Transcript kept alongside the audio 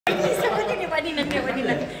Siapa ni Pak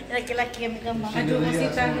laki-laki yang gambar. Aduh,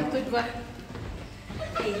 masih tahu tu dua.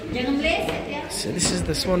 Jangan meleset ya. So this is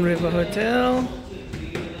the Swan River Hotel.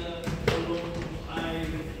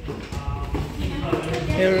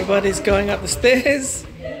 Everybody's going up the stairs.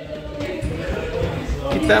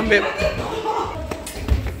 Kita ambil.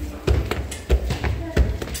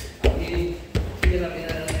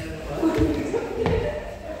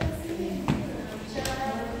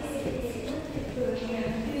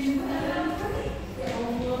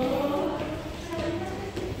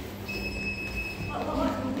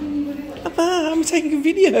 Apa? I'm taking a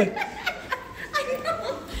video.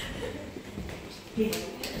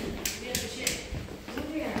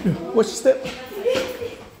 Watch your step.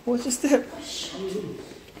 Watch your step.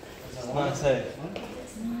 Nah, saya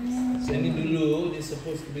ni dulu dia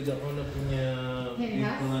supposed to be the owner punya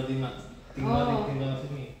tinggal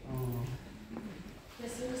sini.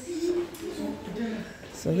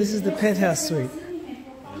 So this is the penthouse suite.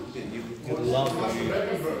 You'd love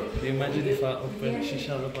it. Imagine if I open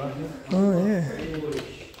shisha lepas ni. Oh yeah.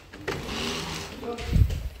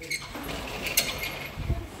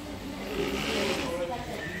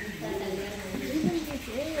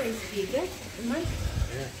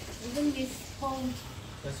 Even this home.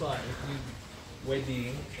 That's why if you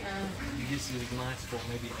wedding, this is nice for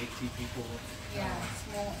maybe 80 people. Yeah,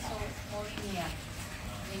 small in here.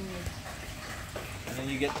 And then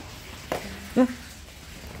you get.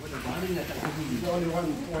 Only one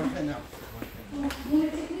penthouse.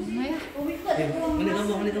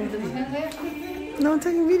 No, I'm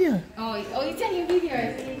taking video. Oh, you're taking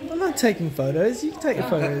videos. I'm not taking photos. You can take the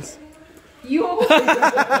photos. You.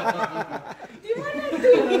 Di mana tu?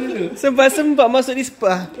 Sempat masuk di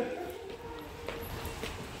spa.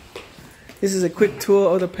 This is a quick tour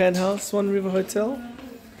of the Penthouse Swan River Hotel.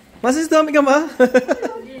 Masih tu ambil gambar?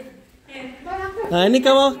 Nah, ini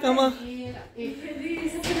kamar.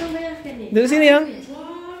 Dari sini ya.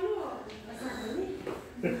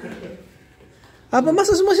 Apa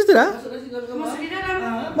masuk semua situ dah? Masuk di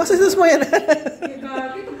dalam. Masuk situ semua ya?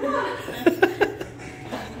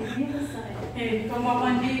 Kamar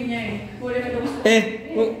mandinya. Boleh ada masuk.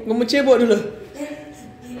 Kamu cebok dulu.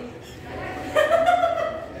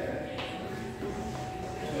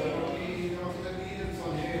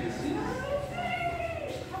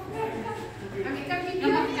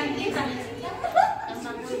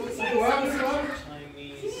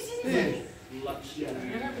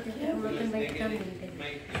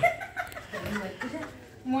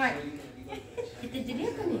 Muat. Kita jadi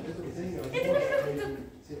apa ni?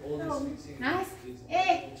 Nice.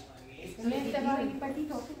 Boleh kita bawa pergi party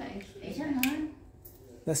tu apa tak? Jangan.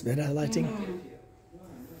 That's better lighting.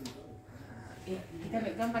 Kita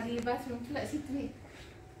ambil gambar di bathroom pula situ.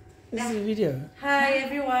 This is a video. Hi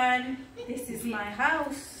everyone, this is my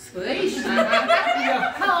house.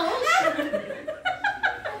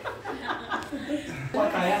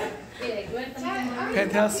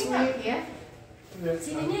 Penthouse.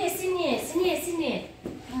 Sini.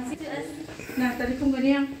 Nah, tadi tunggu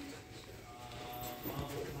ni yang.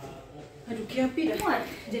 Aduh, kiapi dah. Muat.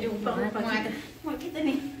 Jadi rupa-rupa kita. Muat kita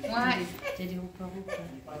ni. Muat. Jadi rupa-rupa.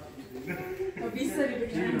 Tak bisa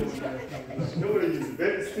dibikin. Nobody uses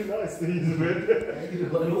bed. It's too nice to use bed.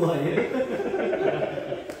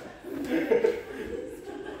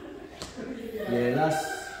 Yeah, last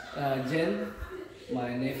Jan,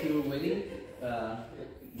 my nephew wedding,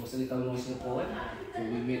 mostly coming from Singapore, so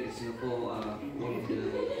we made in Singapore one of the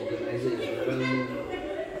organizers well-known.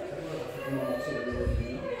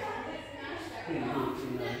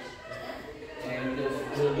 And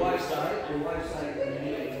the wife side,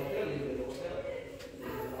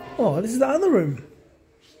 Oh, this is the other room.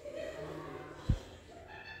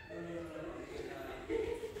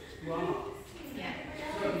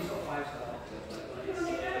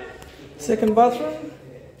 Second bathroom.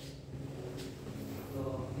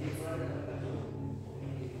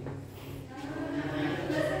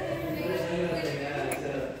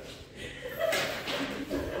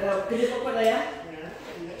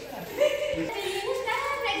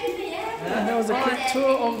 And that was a quick tour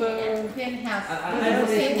of the Penthouse.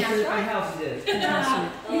 penthouse je. Penthouse.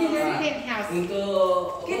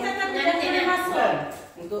 Untuk Kita tak boleh masuk.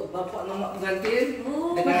 untuk bapak nama pengantin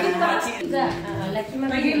Oh, dengan kita makcik. juga. Laki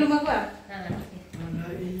mana? Bagi rumah gua.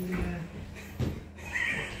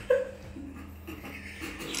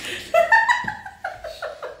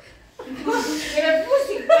 Kira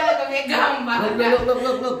pusing pula kau ambil gambar.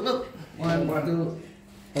 Look. One, two.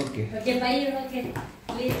 Okay. Okey, baik. Okey.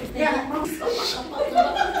 Ya.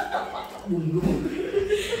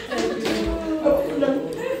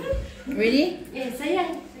 Ready?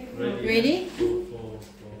 Sayang. Ready?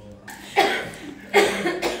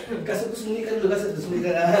 Kasut tu sembunyikan dulu, kasut tu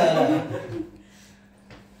sembunyikan.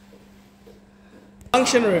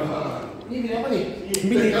 Function room. Ini bilik apa ni?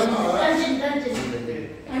 Bilik.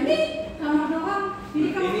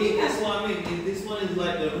 This one, this one is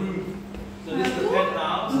like the room. So this is the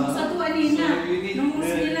penthouse. Satu Alina. So you need- Nombor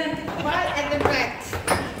 9. What at the back?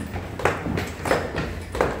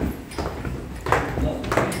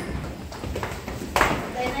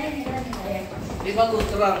 Dia bagus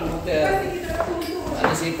terang hotel.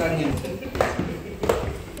 Ada setannya.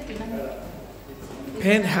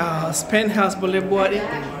 Penthouse. Penthouse boleh buat itu.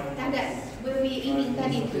 Tak ada. Beri ini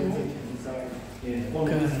tadi tu.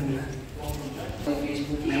 Bukan.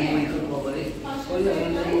 Facebook memang itu bawa balik. Kau ingat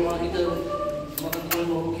yang rumah kita makan kuih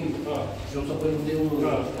barbecue. Jom siapa yang dia dulu.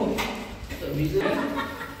 Oh, tak bisa.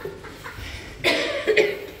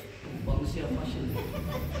 Bangsa fashion.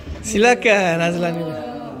 Silakan Azlan ini.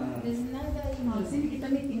 Sini kita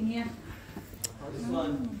meeting ya. This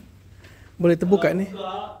one. Boleh terbuka ni.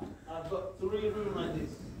 I've got 3 rooms like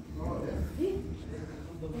this.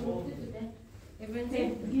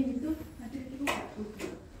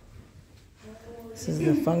 This is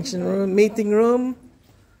the function room, meeting room.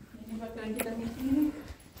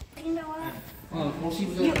 Ah, kursi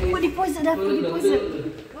You put deposit dah, put deposit.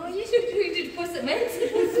 Oh, you should do it deposit, man.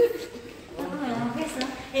 Biasa.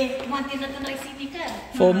 Mati datang dari sini kan?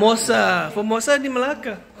 Formosa. Formosa di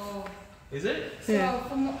Melaka. Is it? So,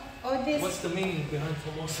 all this. What's the meaning behind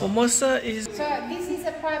Formosa? Formosa is... So, this is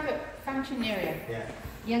a private function area. Yeah.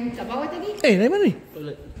 Yang kat bawah tadi? dari mana ni?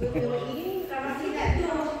 Ini kalau tidak.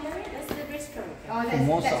 That's the restaurant. Oh,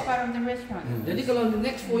 Formosa. that's part of the restaurant. Jadi kalau the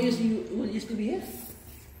next 4 years you will still be here?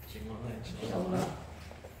 InsyaAllah.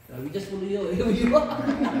 We just follow you. You are.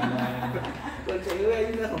 Kau cakap where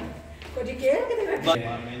you now? Kau di KL ke tak?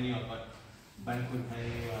 Menu, I got banquet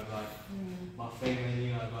menu, I got buffet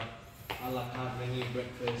menu, I got a la carte menu,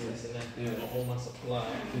 breakfast, this and that. I got all my supply.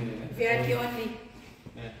 VIP only.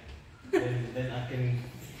 Yeah. Then I can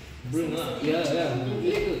bring up. Ya, ya.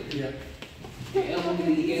 Ya. Ya, mau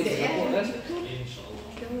beli KL support kan?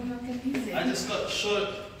 Inshallah. I just got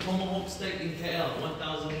short tomahawk steak in KL,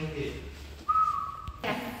 1,000 ringgit.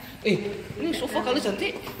 Ini sofa color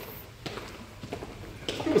cantik.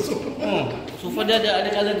 Oh, sofa dia ada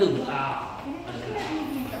color tu.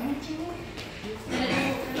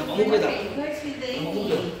 Nampak muka tak? Nampak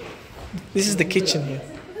muka. This is the kitchen here.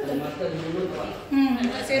 Ada mata di mulut tak?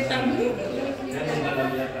 Saya tahu.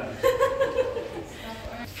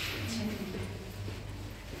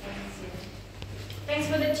 Thanks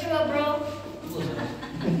for the tour, bro.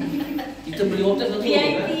 Kita beli hotel satu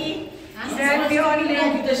VIP. kan? VIP only.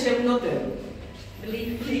 Kita share beli hotel.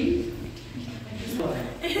 Beli.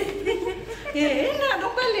 Enak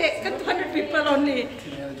dong balik. Kan 200 people only.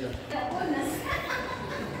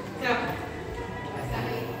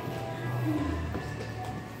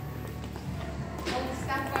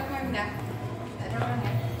 Staff confirm dah. Tak ada orang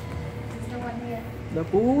kan? Sister one here. Dah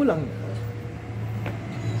pulang.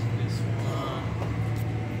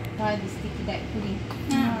 Oh, this sticky that pudding.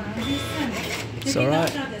 This one. It's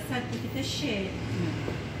alright. Jadi dah satu kita share.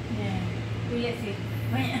 Ya. Tu ya sih.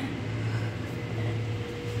 Banyak.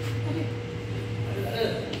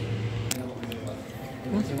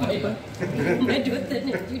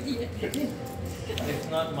 If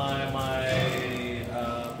not, my my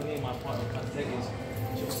partner contact is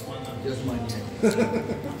just one.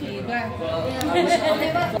 Okay, dah.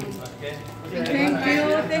 Okay.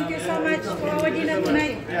 Thank you so much for our dinner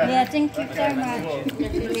tonight. Yeah, thank you so much.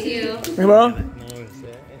 Thank you. Hey bro.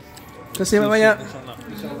 Terima kasih banyak.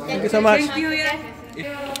 Thank you so much. Thank you ya.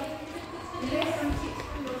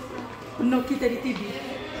 No, kita di TV.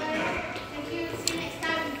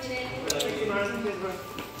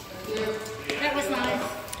 That was nice.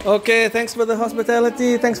 Okay, thanks for the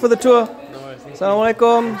hospitality. Thanks for the tour.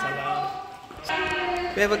 Assalamualaikum.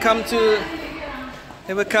 We ever come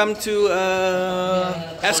to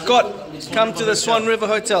Ascot? Come to the Swan River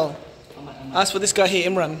Hotel. Ask for this guy here,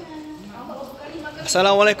 Imran.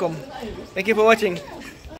 Assalamualaikum. Thank you for watching.